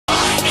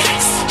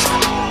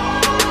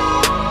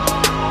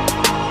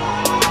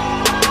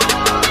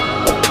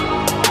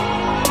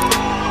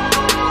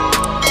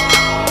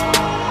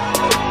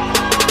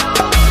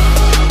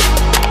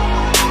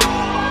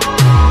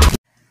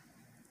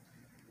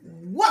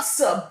What's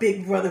up,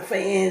 Big Brother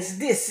fans?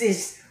 This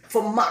is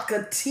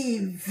Famaca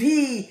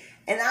TV,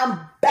 and I'm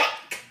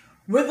back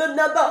with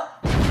another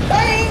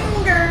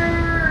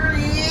banger.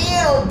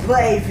 Yeah,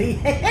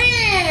 baby.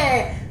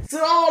 So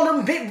all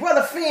them Big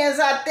Brother fans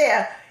out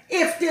there,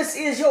 if this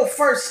is your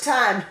first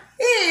time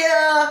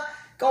here,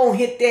 go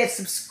hit that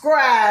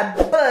subscribe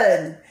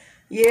button.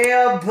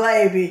 Yeah,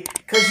 baby,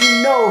 because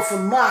you know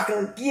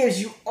Famaca gives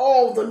you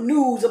all the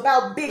news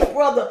about Big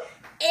Brother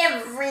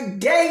every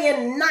day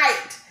and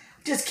night.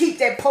 Just keep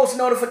that post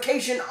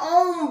notification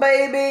on,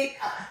 baby.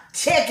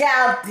 Check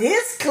out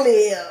this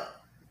clip.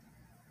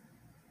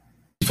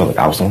 You felt like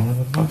I was on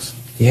with us?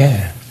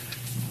 Yeah.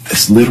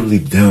 It's literally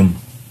them,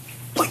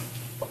 like,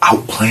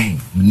 outplaying,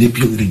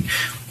 manipulating,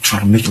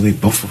 trying to manipulate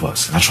both of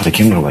us. And I try to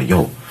came to her like,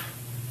 yo,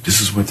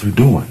 this is what they're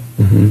doing.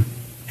 Mm-hmm.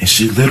 And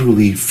she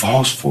literally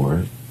falls for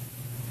it,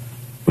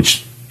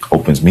 which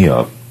opens me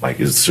up. Like,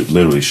 it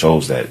literally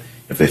shows that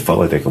if they felt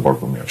like they could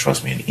work with me or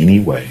trust me in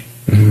any way,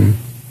 mm-hmm.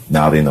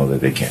 now they know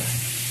that they can.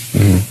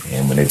 Mm-hmm.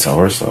 And when they tell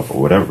her stuff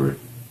or whatever,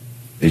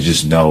 they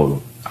just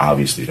know,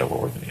 obviously, that we're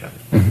working together.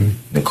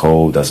 Mm-hmm.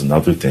 Nicole does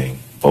another thing,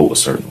 vote a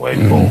certain way,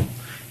 mm-hmm.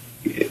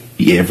 boom.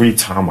 Every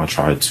time I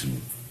try to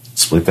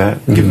split that,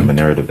 mm-hmm. give them a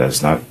narrative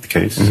that's not the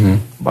case,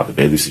 mm-hmm. about the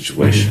Bailey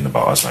situation, mm-hmm.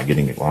 about us not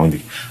getting along,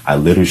 I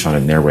literally try to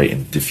narrate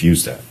and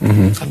diffuse that.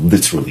 Mm-hmm. I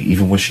literally,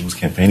 even when she was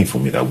campaigning for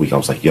me that week, I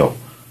was like, yo,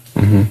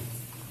 mm-hmm.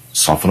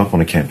 soften up on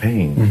the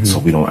campaign mm-hmm. so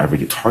we don't ever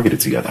get targeted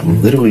together. I'm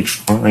mm-hmm. literally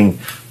trying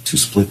to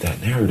split that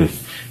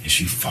narrative, and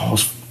she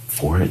falls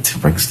for it to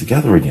bring us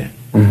together again.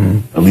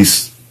 Mm-hmm. At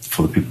least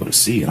for the people to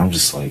see. And I'm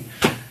just like,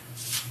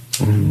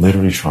 mm-hmm.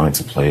 literally trying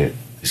to play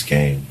this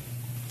game,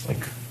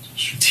 like,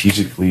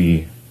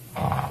 strategically,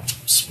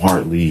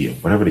 smartly,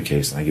 whatever the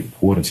case, and I get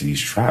pulled into these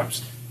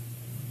traps.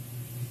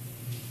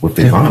 What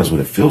they find is what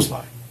it feels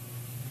like.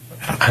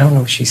 I don't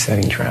know if she's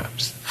setting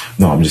traps.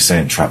 No, I'm just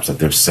saying traps that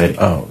they're setting.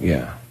 Oh,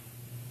 yeah.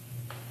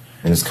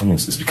 And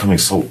it's becoming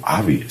so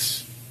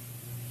obvious.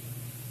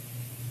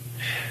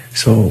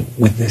 So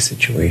with this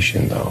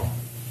situation, though,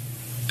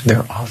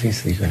 they're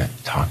obviously going to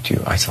talk to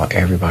you. I saw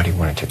everybody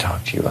wanted to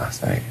talk to you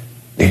last night.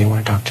 They didn't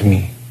want to talk to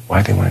me.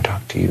 Why did they want to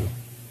talk to you?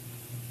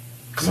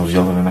 Because I was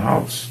yelling in the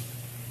house.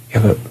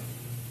 Yeah, but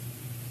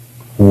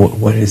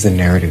what is the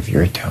narrative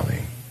you're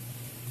telling?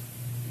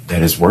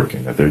 That it's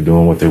working, that they're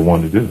doing what they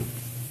want to do.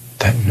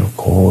 That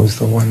Nicole is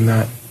the one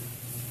that...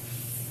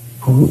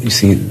 You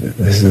see,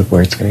 this is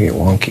where it's going to get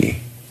wonky.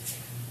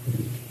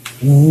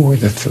 Who were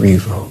the 3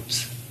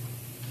 votes?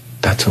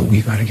 That's what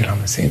we got to get on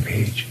the same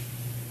page.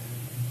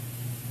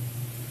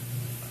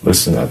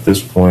 Listen, at this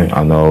point,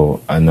 I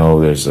know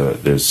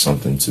there's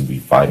something to be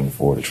fighting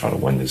for to try to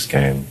win this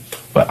game,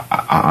 but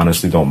I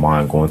honestly don't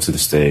mind going to the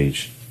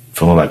stage,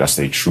 feeling like I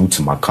stay true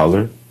to my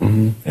color,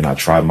 mm-hmm. and I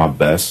tried my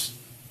best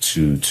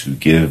to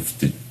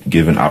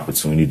give an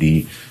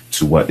opportunity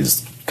to what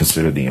is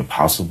considered the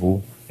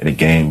impossible in a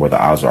game where the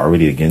odds are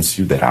already against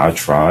you. That I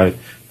tried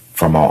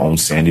for my own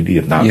sanity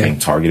of not being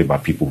targeted by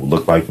people who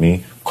look like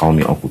me, calling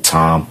me Uncle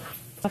Tom.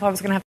 I thought I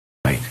was gonna have.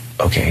 Like,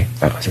 okay,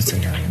 that was a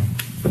scenario.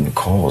 But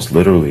Nicole's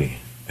literally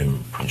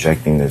been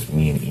projecting this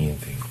me and Ian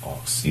thing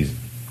all season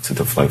to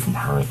deflect from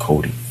her and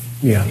Cody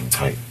being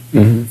tight.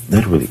 Mm-hmm.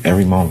 Literally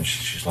every moment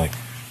she's like,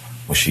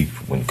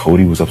 when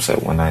Cody was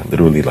upset one night,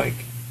 literally like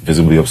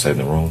visibly upset in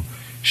the room,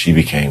 she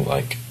became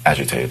like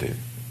agitated,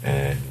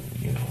 and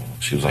you know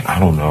she was like, I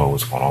don't know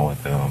what's going on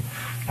with them.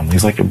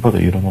 He's like, your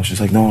brother, you don't know. She's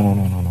like, no.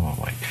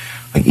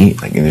 Like Ian,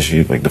 like, and then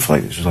she like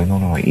deflected. She's like, no,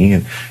 like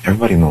Ian.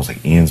 Everybody knows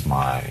like Ian's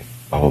my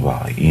blah blah blah.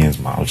 Like Ian's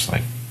my. I was just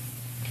like,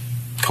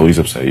 Cody's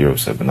upset, you're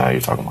upset, but now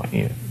you're talking about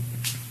Ian.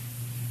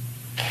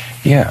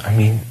 Yeah, I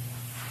mean,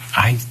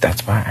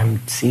 that's why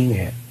I'm seeing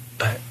it.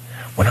 But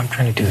what I'm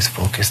trying to do is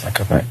focus, like,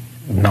 about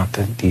not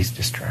these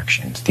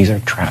distractions. These are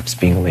traps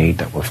being laid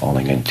that we're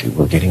falling into.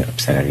 We're getting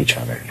upset at each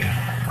other.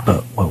 Yeah.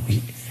 But what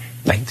we,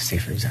 like, say,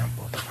 for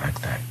example, the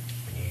fact that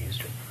when you used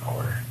your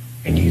power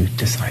and you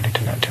decided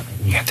to not tell them,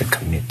 you have to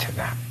commit to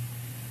that.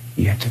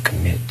 You have to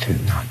commit to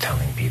not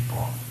telling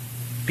people,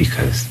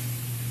 because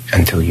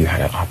until you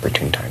had an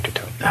opportune time to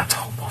tell them. I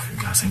told both of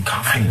you guys in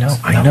confidence.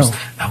 I know.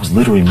 That was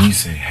literally me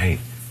saying, hey.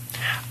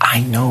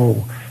 I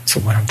know. So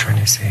what I'm trying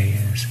to say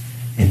is,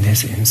 in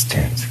this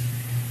instance,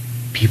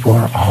 people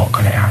are all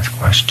going to ask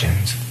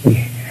questions. We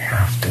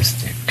have to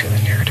stick to the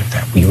narrative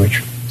that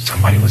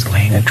somebody was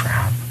laying a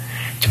trap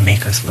to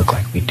make us look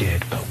like we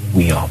did, but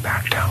we all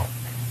backed out.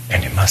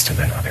 And it must have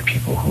been other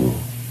people who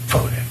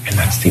voted. And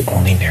that's the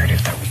only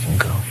narrative that we can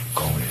go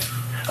with.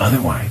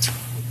 Otherwise,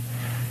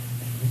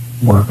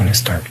 we're going to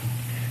start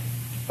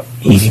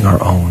eating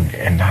our own,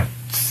 and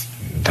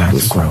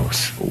that's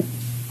gross.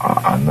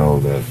 I know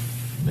that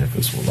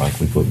Memphis will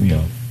likely put me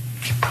up.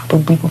 It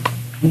probably will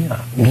put me up.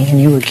 Me and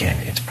you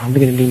again. It's probably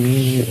going to be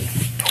me and you.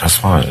 That's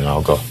fine, and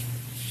I'll go.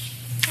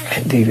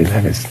 And David,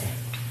 that is...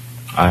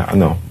 I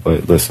know,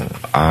 but listen,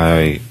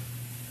 I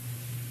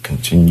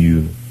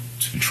continue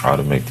to try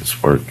to make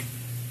this work,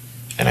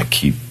 and I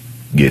keep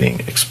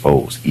getting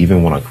exposed.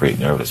 Even when I create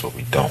narratives where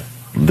we don't.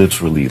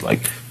 Literally,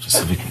 like,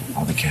 specifically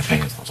on the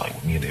campaigns, I was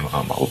like, me and Dale,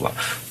 blah, blah, blah.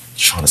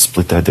 trying to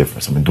split that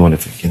difference. I've been doing it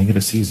from the beginning of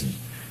the season.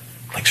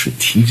 Like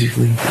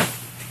strategically,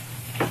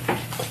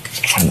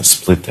 trying to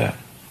split that,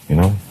 you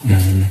know?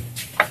 Mm-hmm.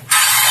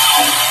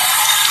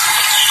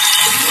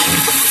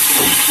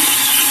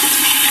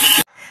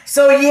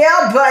 So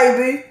yeah,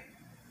 baby.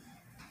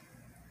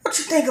 What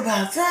you think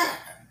about that?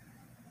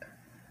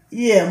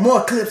 Yeah,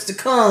 more clips to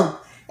come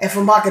at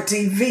Famaca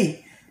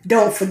TV.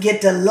 Don't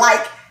forget to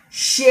like,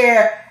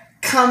 share,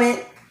 comment,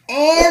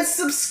 and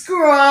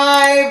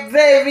subscribe,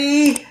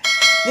 baby.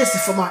 This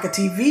is Famaca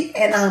TV,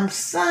 and I'm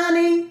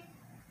signing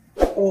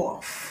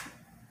off.